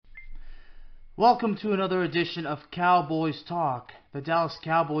Welcome to another edition of Cowboys Talk, the Dallas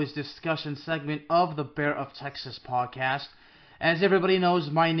Cowboys discussion segment of the Bear of Texas podcast. As everybody knows,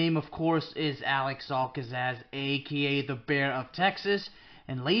 my name, of course, is Alex Alcazaz, aka the Bear of Texas.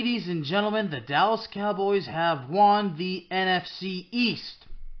 And ladies and gentlemen, the Dallas Cowboys have won the NFC East.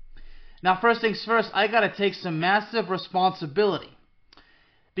 Now, first things first, I gotta take some massive responsibility.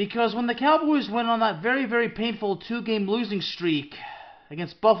 Because when the Cowboys went on that very, very painful two-game losing streak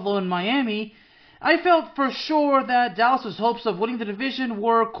against Buffalo and Miami, I felt for sure that Dallas' hopes of winning the division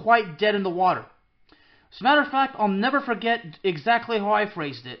were quite dead in the water. As a matter of fact, I'll never forget exactly how I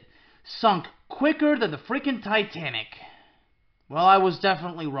phrased it. Sunk quicker than the freaking Titanic. Well, I was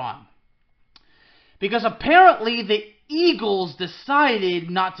definitely wrong. Because apparently the Eagles decided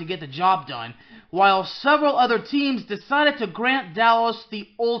not to get the job done, while several other teams decided to grant Dallas the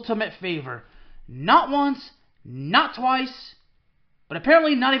ultimate favor. Not once, not twice, but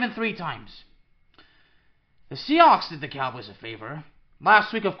apparently not even 3 times. The Seahawks did the Cowboys a favor.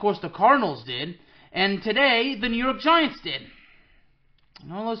 Last week, of course, the Cardinals did. And today, the New York Giants did.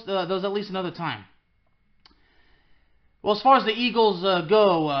 Well, those at least another time. Well, as far as the Eagles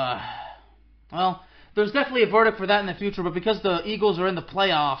go, well, there's definitely a verdict for that in the future, but because the Eagles are in the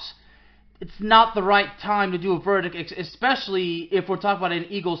playoffs, it's not the right time to do a verdict, especially if we're talking about an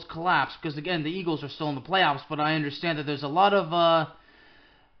Eagles collapse, because, again, the Eagles are still in the playoffs, but I understand that there's a lot of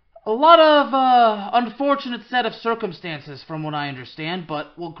unfortunate set of circumstances from what I understand,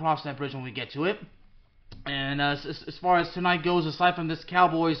 but we'll cross that bridge when we get to it. And as far as tonight goes, aside from this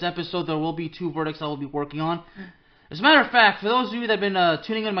Cowboys episode, there will be 2 verdicts I will be working on. As a matter of fact, for those of you that have been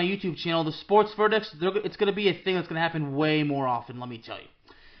tuning in my YouTube channel, the sports verdicts, it's going to be a thing that's going to happen way more often, let me tell you.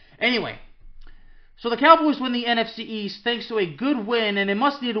 Anyway, so the Cowboys win the NFC East thanks to a good win, and a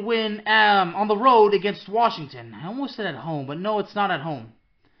must-need win on the road against Washington. I almost said at home, but no, it's not at home.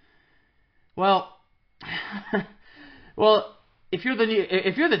 Well, if you're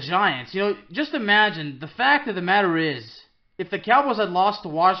the Giants, just imagine, the fact of the matter is, if the Cowboys had lost to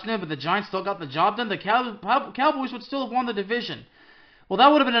Washington, but the Giants still got the job done, the Cowboys would still have won the division. Well, that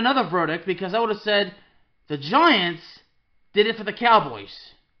would have been another verdict, because I would have said, the Giants did it for the Cowboys.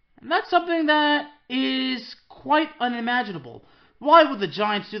 And that's something that is quite unimaginable. Why would the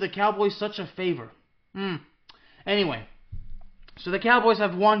Giants do the Cowboys such a favor? Anyway, so the Cowboys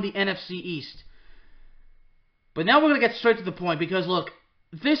have won the NFC East. But now we're going to get straight to the point, because look,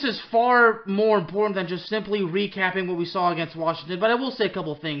 this is far more important than just simply recapping what we saw against Washington, but I will say a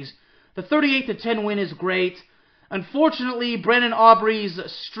couple of things. The 38-10 win is great. Unfortunately, Brandon Aubrey's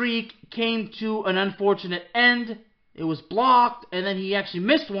streak came to an unfortunate end. It was blocked, and then he actually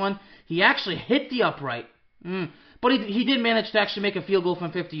missed one. He actually hit the upright. But he did manage to actually make a field goal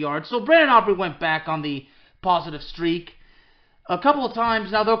from 50 yards. So Brandon Aubrey went back on the positive streak. A couple of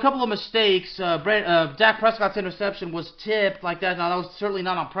times, now there were a couple of mistakes. Dak Prescott's interception was tipped like that. Now that was certainly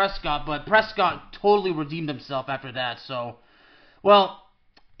not on Prescott, but Prescott totally redeemed himself after that. So, well,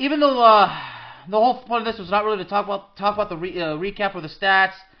 even though the whole point of this was not really to talk about the recap or the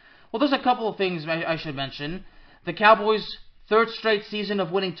stats, well, there's a couple of things I should mention. The Cowboys' 3rd straight season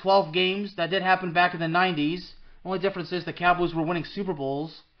of winning 12 games. That did happen back in the 90s. The only difference is the Cowboys were winning Super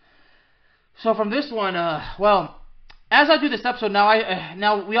Bowls. So from this one, well, as I do this episode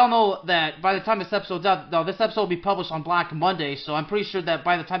now we all know that by the time this episode's out, this episode will be published on Black Monday, so I'm pretty sure that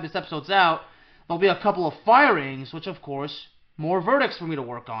by the time this episode's out, there'll be a couple of firings, which of course, more verdicts for me to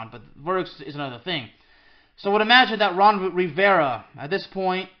work on, but verdicts is another thing. So I would imagine that Ron Rivera, at this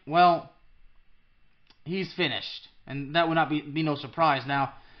point, well, he's finished, and that would not be no surprise.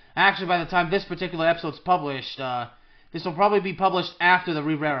 Now, actually, by the time this particular episode's published, this will probably be published after the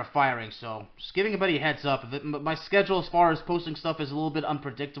Rivera firing, so just giving everybody a heads up. My schedule as far as posting stuff is a little bit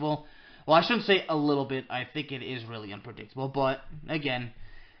unpredictable. Well, I shouldn't say a little bit. I think it is really unpredictable, but again,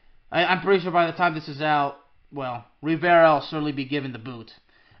 I'm pretty sure by the time this is out, well, Rivera will certainly be given the boot.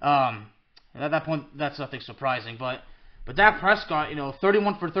 At that point, that's nothing surprising, but Dak Prescott,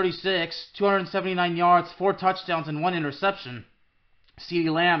 31 for 36, 279 yards, 4 touchdowns, and 1 interception. CeeDee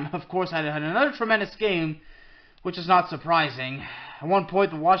Lamb, of course, had another tremendous game, which is not surprising. At one point,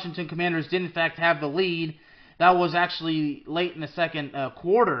 the Washington Commanders did, in fact, have the lead. That was actually late in the second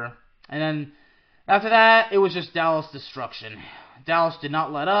quarter. And then, after that, it was just Dallas destruction. Dallas did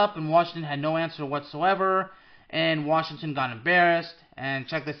not let up, and Washington had no answer whatsoever. And Washington got embarrassed. And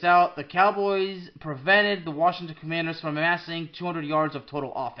check this out. The Cowboys prevented the Washington Commanders from amassing 200 yards of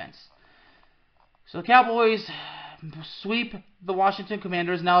total offense. So the Cowboys sweep the Washington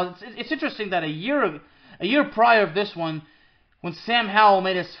Commanders. Now, it's interesting that a year prior of this one, when Sam Howell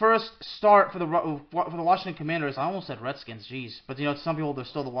made his first start for the Washington Commanders, I almost said Redskins, jeez. But, some people, they're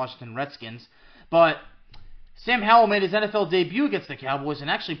still the Washington Redskins. But Sam Howell made his NFL debut against the Cowboys and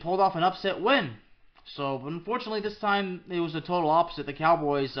actually pulled off an upset win. So, unfortunately, this time it was the total opposite. The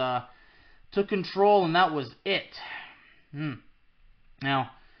Cowboys took control, and that was it.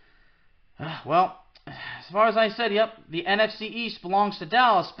 Now, well, as far as I said, yep, the NFC East belongs to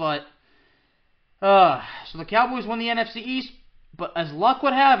Dallas, but so the Cowboys won the NFC East, but as luck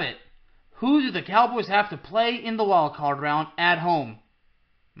would have it, who do the Cowboys have to play in the wild card round at home?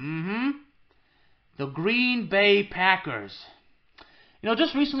 The Green Bay Packers. You know,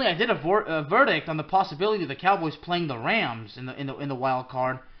 just recently I did a verdict on the possibility of the Cowboys playing the Rams in the wild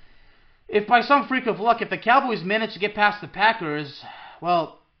card. If by some freak of luck, if the Cowboys manage to get past the Packers,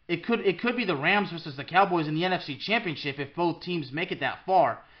 well, it could be the Rams versus the Cowboys in the NFC Championship if both teams make it that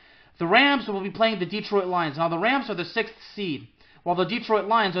far. The Rams will be playing the Detroit Lions. Now, the Rams are the 6th seed, while the Detroit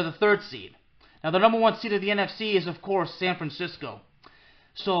Lions are the 3rd seed. Now, the number 1 seed of the NFC is, of course, San Francisco.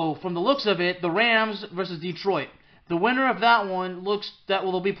 So, from the looks of it, the Rams versus Detroit. The winner of that one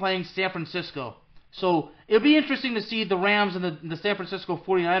will be playing San Francisco. So, it'll be interesting to see the Rams and the San Francisco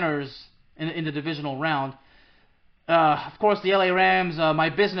 49ers in the divisional round. Of course, the LA Rams, my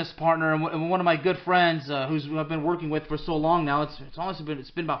business partner and one of my good friends, who I've been working with for so long now.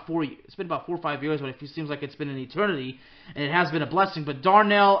 It's been about 4 or 5 years, but it seems like it's been an eternity, and it has been a blessing. But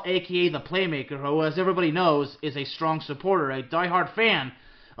Darnell, aka the Playmaker, who, as everybody knows, is a strong supporter, a diehard fan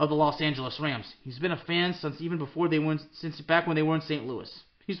of the Los Angeles Rams. He's been a fan since back when they were in St. Louis.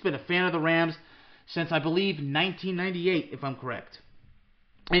 He's been a fan of the Rams since, I believe, 1998, if I'm correct.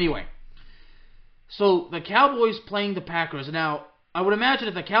 Anyway. So, the Cowboys playing the Packers. Now, I would imagine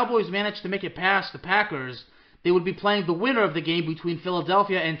if the Cowboys managed to make it past the Packers, they would be playing the winner of the game between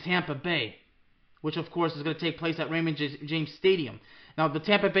Philadelphia and Tampa Bay, which, of course, is going to take place at Raymond James Stadium. Now, the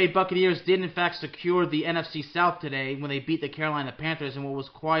Tampa Bay Buccaneers did, in fact, secure the NFC South today when they beat the Carolina Panthers in what was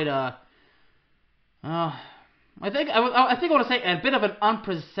quite a... I think I want to say a bit of an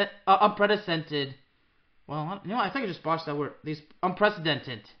unprecedented... Well, you know, I think I just botched that word.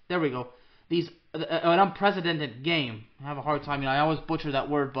 Unprecedented. There we go. An unprecedented game. I have a hard time, I always butcher that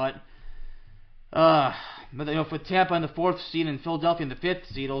word, but for Tampa in the 4th seed and Philadelphia in the 5th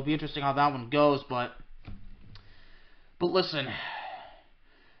seed, it'll be interesting how that one goes, but listen,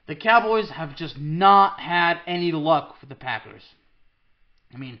 the Cowboys have just not had any luck with the Packers.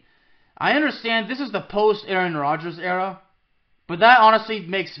 I mean, I understand this is the post-Aaron Rodgers era, but that honestly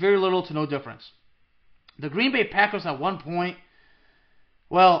makes very little to no difference. The Green Bay Packers at one point,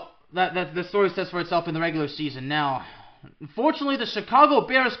 well, that the story says for itself in the regular season. Now, unfortunately, the Chicago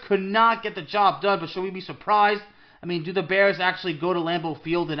Bears could not get the job done, but should we be surprised? I mean, do the Bears actually go to Lambeau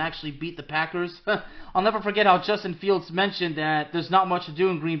Field and actually beat the Packers? I'll never forget how Justin Fields mentioned that there's not much to do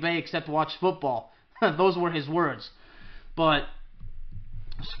in Green Bay except watch football. Those were his words. But,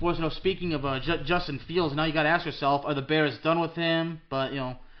 speaking of Justin Fields, now you got to ask yourself, are the Bears done with him? But,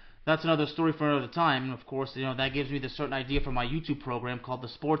 that's another story for another time. And, of course, that gives me the certain idea for my YouTube program called The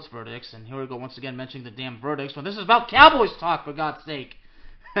Sports Verdicts. And here we go once again mentioning the damn verdicts. Well, this is about Cowboys talk, for God's sake.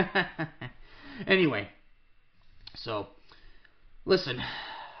 Anyway. So, listen.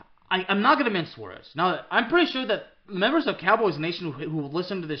 I'm not going to mince words. Now, I'm pretty sure that members of Cowboys Nation who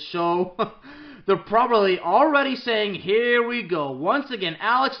listen to this show, they're probably already saying, here we go. Once again,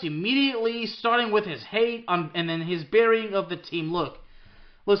 Alex immediately starting with his hate and then his burying of the team. Look.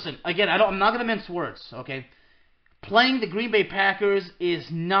 Listen, again, I'm not going to mince words, okay? Playing the Green Bay Packers is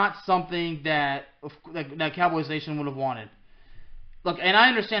not something that Cowboys Nation would have wanted. Look, and I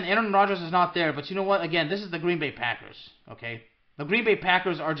understand Aaron Rodgers is not there, but you know what? Again, this is the Green Bay Packers, okay? The Green Bay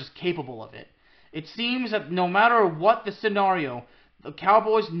Packers are just capable of it. It seems that no matter what the scenario, the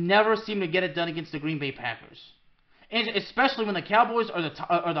Cowboys never seem to get it done against the Green Bay Packers. And especially when the Cowboys are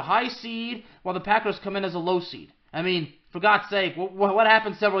the high seed, while the Packers come in as a low seed. I mean, for God's sake, what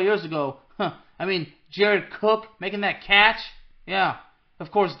happened several years ago? I mean, Jared Cook making that catch? Yeah.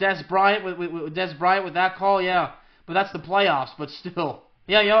 Of course, Des Bryant with that call? Yeah. But that's the playoffs, but still.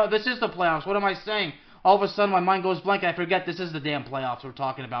 Yeah, this is the playoffs. What am I saying? All of a sudden, my mind goes blank and I forget this is the damn playoffs we're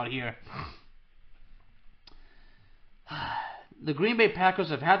talking about here. The Green Bay Packers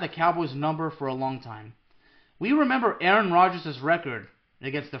have had the Cowboys' number for a long time. We remember Aaron Rodgers' record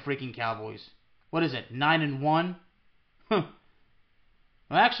against the freaking Cowboys. What is it, 9-1? Well,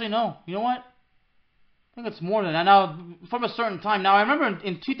 actually, no. You know what? I think it's more than that. Now, from a certain time. Now, I remember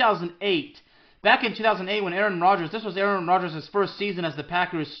in 2008, back in 2008 when Aaron Rodgers, this was Aaron Rodgers' first season as the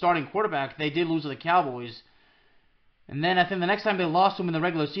Packers' starting quarterback, they did lose to the Cowboys. And then I think the next time they lost to him in the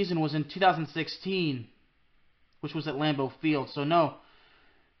regular season was in 2016, which was at Lambeau Field. So, no.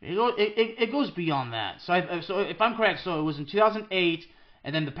 It goes beyond that. So if I'm correct, so it was in 2008,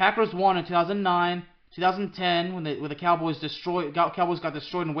 And then the Packers won in 2009, 2010 when the Cowboys got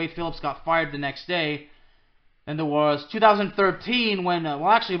destroyed and Wade Phillips got fired the next day. Then there was 2013 when,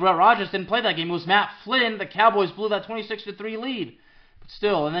 actually, Brett Rodgers didn't play that game. It was Matt Flynn. The Cowboys blew that 26-3 lead. But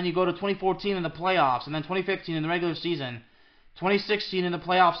still, and then you go to 2014 in the playoffs, and then 2015 in the regular season, 2016 in the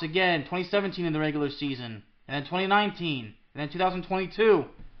playoffs again, 2017 in the regular season, and then 2019, and then 2022.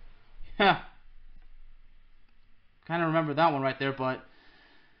 Yeah. Kind of remember that one right there, but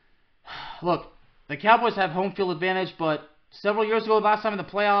look, the Cowboys have home field advantage, but several years ago, last time in the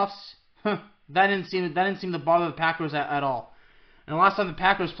playoffs, that didn't seem to bother the Packers at all. And the last time the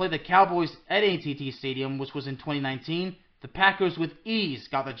Packers played the Cowboys at AT&T Stadium, which was in 2019, the Packers with ease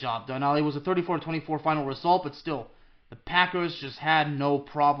got the job done. Now, it was a 34-24 final result, but still, the Packers just had no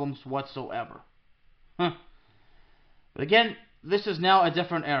problems whatsoever. But again, this is now a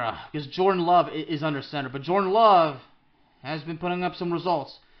different era, because Jordan Love is under center. But Jordan Love has been putting up some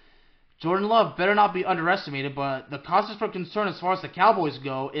results. Jordan Love better not be underestimated, but the causes for concern as far as the Cowboys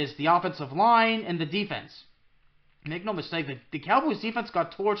go is the offensive line and the defense. Make no mistake, the Cowboys defense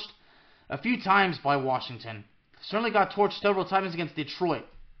got torched a few times by Washington. Certainly got torched several times against Detroit.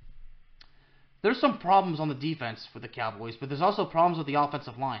 There's some problems on the defense for the Cowboys, but there's also problems with the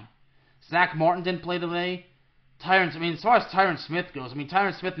offensive line. Zach Martin didn't play today. As far as Tyron Smith goes,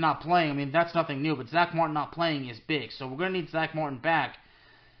 Tyron Smith not playing, that's nothing new, but Zach Martin not playing is big. So we're going to need Zach Martin back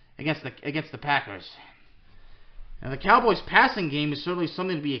against the Packers. Now, the Cowboys' passing game is certainly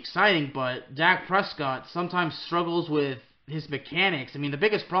something to be exciting, but Dak Prescott sometimes struggles with his mechanics. The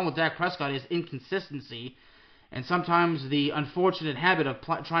biggest problem with Dak Prescott is inconsistency, and sometimes the unfortunate habit of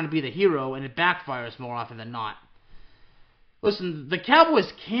trying to be the hero, and it backfires more often than not. Listen, the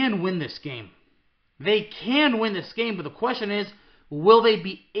Cowboys can win this game. They can win this game, but the question is, will they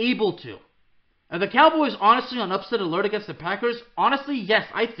be able to? Are the Cowboys honestly on upset alert against the Packers? Honestly, yes,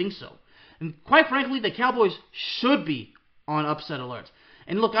 I think so. And quite frankly, the Cowboys should be on upset alert.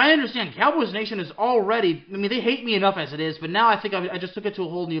 And look, I understand Cowboys Nation is already, they hate me enough as it is, but now I think I just took it to a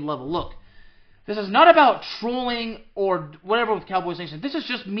whole new level. Look, this is not about trolling or whatever with Cowboys Nation. This is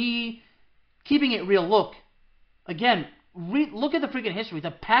just me keeping it real. Look, again, look at the freaking history.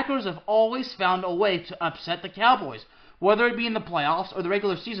 The Packers have always found a way to upset the Cowboys, whether it be in the playoffs or the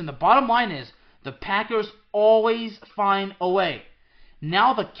regular season. The bottom line is, the Packers always find a way.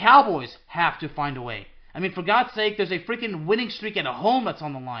 Now the Cowboys have to find a way. For God's sake, there's a freaking winning streak at home that's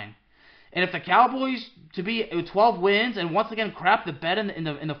on the line. And if the Cowboys to be 12 wins and once again crap the bed in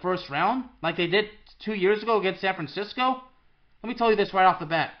the first round, like they did 2 years ago against San Francisco, let me tell you this right off the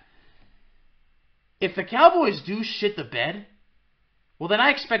bat. If the Cowboys do shit the bed, well then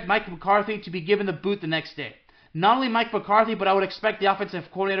I expect Mike McCarthy to be given the boot the next day. Not only Mike McCarthy, but I would expect the offensive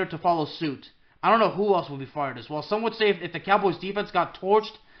coordinator to follow suit. I don't know who else will be fired as well. Some would say if the Cowboys defense got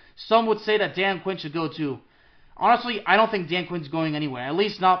torched, some would say that Dan Quinn should go too. Honestly, I don't think Dan Quinn's going anywhere. At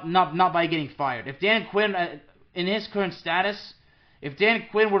least not by getting fired. If Dan Quinn, in his current status, if Dan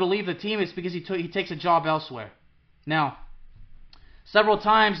Quinn were to leave the team, it's because he takes a job elsewhere. Now, several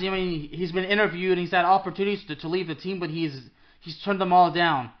times, he's been interviewed and he's had opportunities to leave the team, but he's turned them all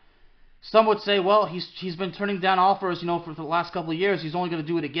down. Some would say, well, he's been turning down offers, for the last couple of years. He's only going to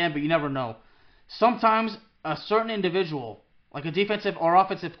do it again, but you never know. Sometimes a certain individual, like a defensive or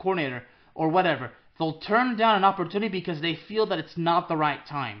offensive coordinator or whatever, they'll turn down an opportunity because they feel that it's not the right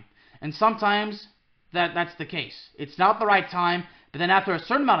time. And sometimes that's the case. It's not the right time, but then after a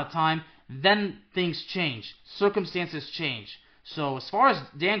certain amount of time, then things change. Circumstances change. So as far as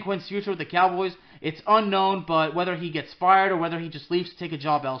Dan Quinn's future with the Cowboys, it's unknown, but whether he gets fired or whether he just leaves to take a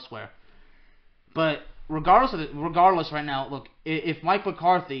job elsewhere. But regardless right now, look, if Mike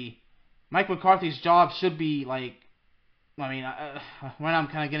McCarthy's job should be right now I'm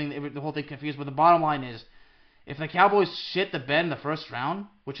kind of getting the whole thing confused, but the bottom line is, if the Cowboys shit the bed in the first round,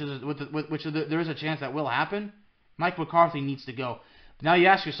 which there is a chance that will happen, Mike McCarthy needs to go. Now you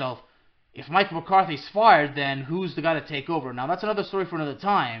ask yourself, if Mike McCarthy's fired, then who's the guy to take over? Now that's another story for another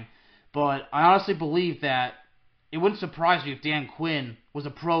time, but I honestly believe that it wouldn't surprise me if Dan Quinn was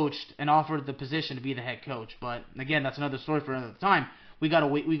approached and offered the position to be the head coach. But again, that's another story for another time. We gotta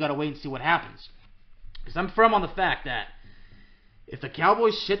wait and see what happens. Because I'm firm on the fact that if the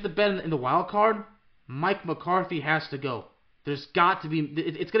Cowboys shit the bed in the wild card, Mike McCarthy has to go. There's got to be.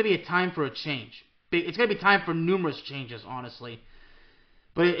 It's gonna be a time for a change. It's gonna be time for numerous changes, honestly.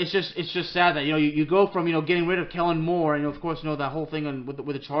 But it's just sad that you go from getting rid of Kellen Moore, and of course that whole thing with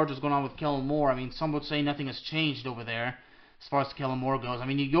the Chargers going on with Kellen Moore. Some would say nothing has changed over there as far as Kellen Moore goes.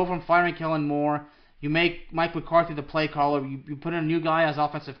 You go from firing Kellen Moore. You make Mike McCarthy the play caller. You put in a new guy as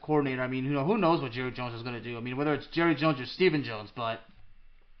offensive coordinator. Who knows what Jerry Jones is going to do? Whether it's Jerry Jones or Stephen Jones. But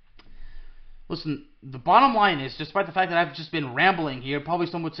Listen, the bottom line is, despite the fact that I've just been rambling here, probably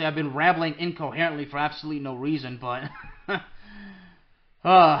some would say I've been rambling incoherently for absolutely no reason, but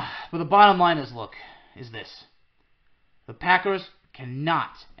but the bottom line is, look, is this. The Packers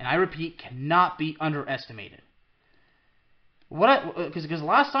cannot, and I repeat, cannot be underestimated. Because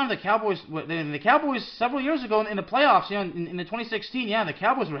last time the Cowboys several years ago in the playoffs, in the 2016, the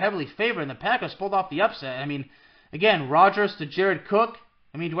Cowboys were heavily favored, and the Packers pulled off the upset. I mean, again, Rodgers to Jared Cook.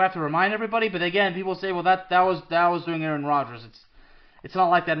 I mean, do I have to remind everybody? But again, people say, well, that was doing Aaron Rodgers. It's not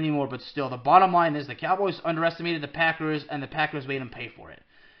like that anymore. But still, the bottom line is the Cowboys underestimated the Packers, and the Packers made them pay for it.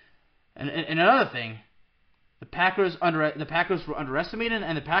 And another thing, the Packers were underestimated,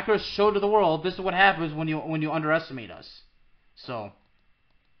 and the Packers showed to the world this is what happens when you underestimate us. So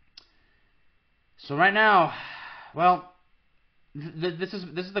right now, well, this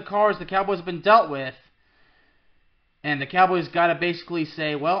is the cards the Cowboys have been dealt with, and the Cowboys got to basically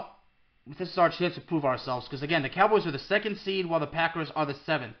say, well, this is our chance to prove ourselves. Because again, the Cowboys are the 2nd seed while the Packers are the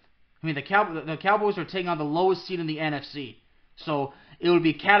 7th. I mean, the Cowboys are taking on the lowest seed in the NFC, so it would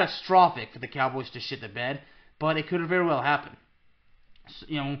be catastrophic for the Cowboys to shit the bed, but it could very well happen.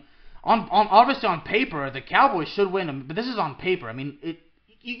 So, obviously on paper, the Cowboys should win, but this is on paper. I mean,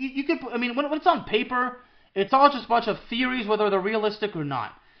 you could. I mean, when it's on paper, it's all just a bunch of theories, whether they're realistic or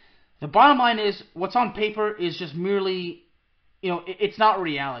not. The bottom line is, what's on paper is just merely, it's not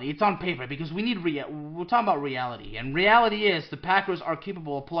reality. It's on paper because we're talking about reality, and reality is the Packers are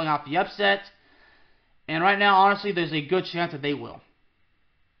capable of pulling off the upset, and right now, honestly, there's a good chance that they will.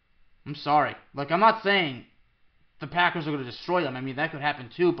 I'm sorry, I'm not saying the Packers are going to destroy them. I mean, that could happen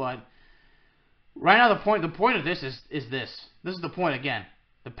too, but right now, the point of this is this. This is the point again.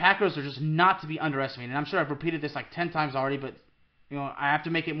 The Packers are just not to be underestimated. And I'm sure I've repeated this 10 times already, but I have to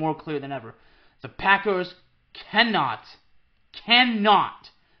make it more clear than ever. The Packers cannot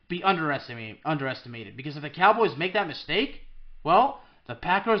be underestimated. Because if the Cowboys make that mistake, well, the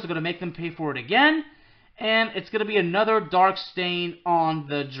Packers are going to make them pay for it again, and it's going to be another dark stain on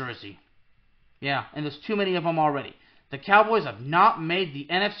the jersey. Yeah, and there's too many of them already. The Cowboys have not made the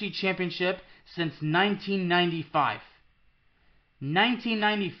NFC Championship since 1995.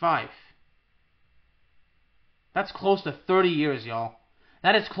 1995. That's close to 30 years, y'all.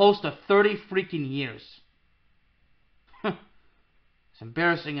 That is close to 30 freaking years. It's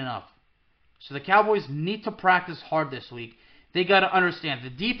embarrassing enough. So the Cowboys need to practice hard this week. They got to understand the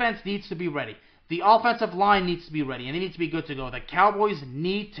defense needs to be ready. The offensive line needs to be ready, and they need to be good to go. The Cowboys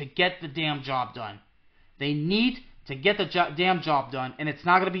need to get the damn job done. They need to get the damn job done, and it's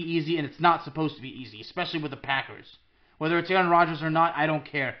not going to be easy, and it's not supposed to be easy, especially with the Packers. Whether it's Aaron Rodgers or not, I don't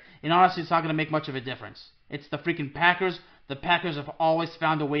care. And honestly, it's not going to make much of a difference. It's the freaking Packers. The Packers have always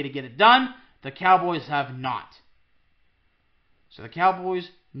found a way to get it done. The Cowboys have not. So the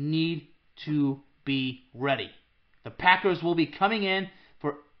Cowboys need to be ready. The Packers will be coming in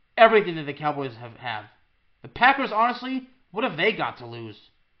for everything that the Cowboys have. The Packers, honestly, what have they got to lose?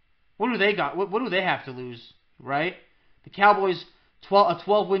 What do they got? What do they have to lose, right? The Cowboys, a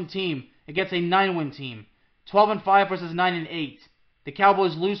 12-win team against a 9-win team. 12-5 versus 9-8. The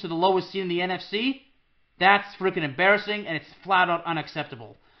Cowboys lose to the lowest seed in the NFC. That's freaking embarrassing, and it's flat out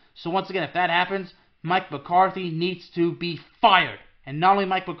unacceptable. So once again, if that happens, Mike McCarthy needs to be fired. And not only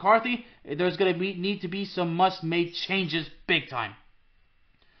Mike McCarthy, there's going to need to be some must-made changes big time.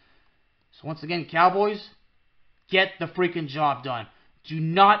 So once again, Cowboys, get the freaking job done. Do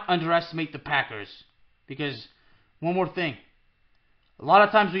not underestimate the Packers. Because, one more thing. A lot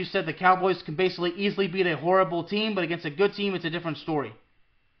of times we've said the Cowboys can basically easily beat a horrible team, but against a good team, it's a different story.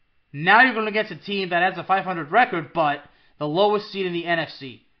 Now you're going against a team that has a 500 record, but the lowest seed in the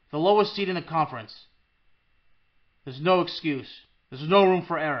NFC. The lowest seed in the conference. There's no excuse. There's no room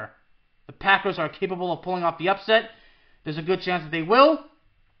for error. The Packers are capable of pulling off the upset. There's a good chance that they will,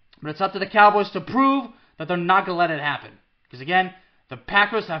 but it's up to the Cowboys to prove that they're not going to let it happen. Because again, the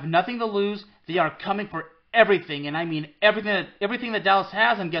Packers have nothing to lose. They are coming for everything, and I mean everything that Dallas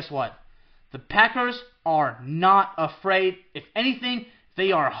has, and guess what? The Packers are not afraid. If anything,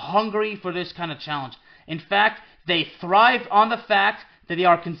 they are hungry for this kind of challenge. In fact, they thrive on the fact that they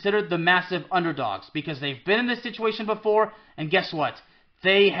are considered the massive underdogs because they've been in this situation before, and guess what?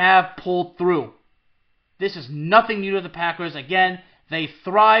 They have pulled through. This is nothing new to the Packers. Again, they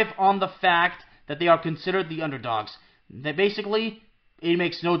thrive on the fact that they are considered the underdogs. That basically, it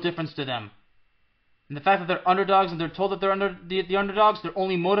makes no difference to them. And the fact that they're underdogs and they're told that they're the underdogs, they're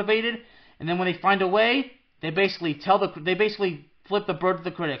only motivated, and then when they find a way, they basically flip the bird to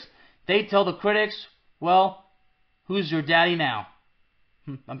the critics. They tell the critics, well, who's your daddy now?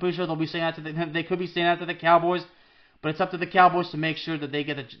 I'm pretty sure they'll be saying that they could be saying that to the Cowboys, But it's up to the Cowboys to make sure that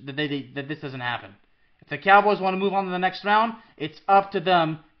that this doesn't happen. If the Cowboys want to move on to the next round, it's up to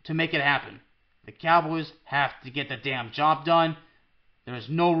them to make it happen. The Cowboys have to get the damn job done. There is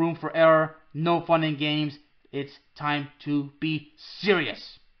no room for error, no fun and games. It's time to be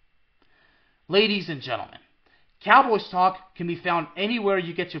serious. Ladies and gentlemen, Cowboys Talk can be found anywhere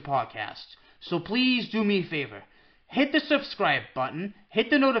you get your podcasts. So please do me a favor. Hit the subscribe button, hit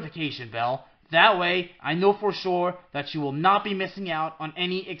the notification bell. That way, I know for sure that you will not be missing out on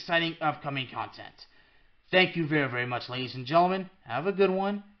any exciting upcoming content. Thank you very, very much, ladies and gentlemen. Have a good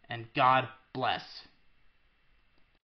one, and God bless.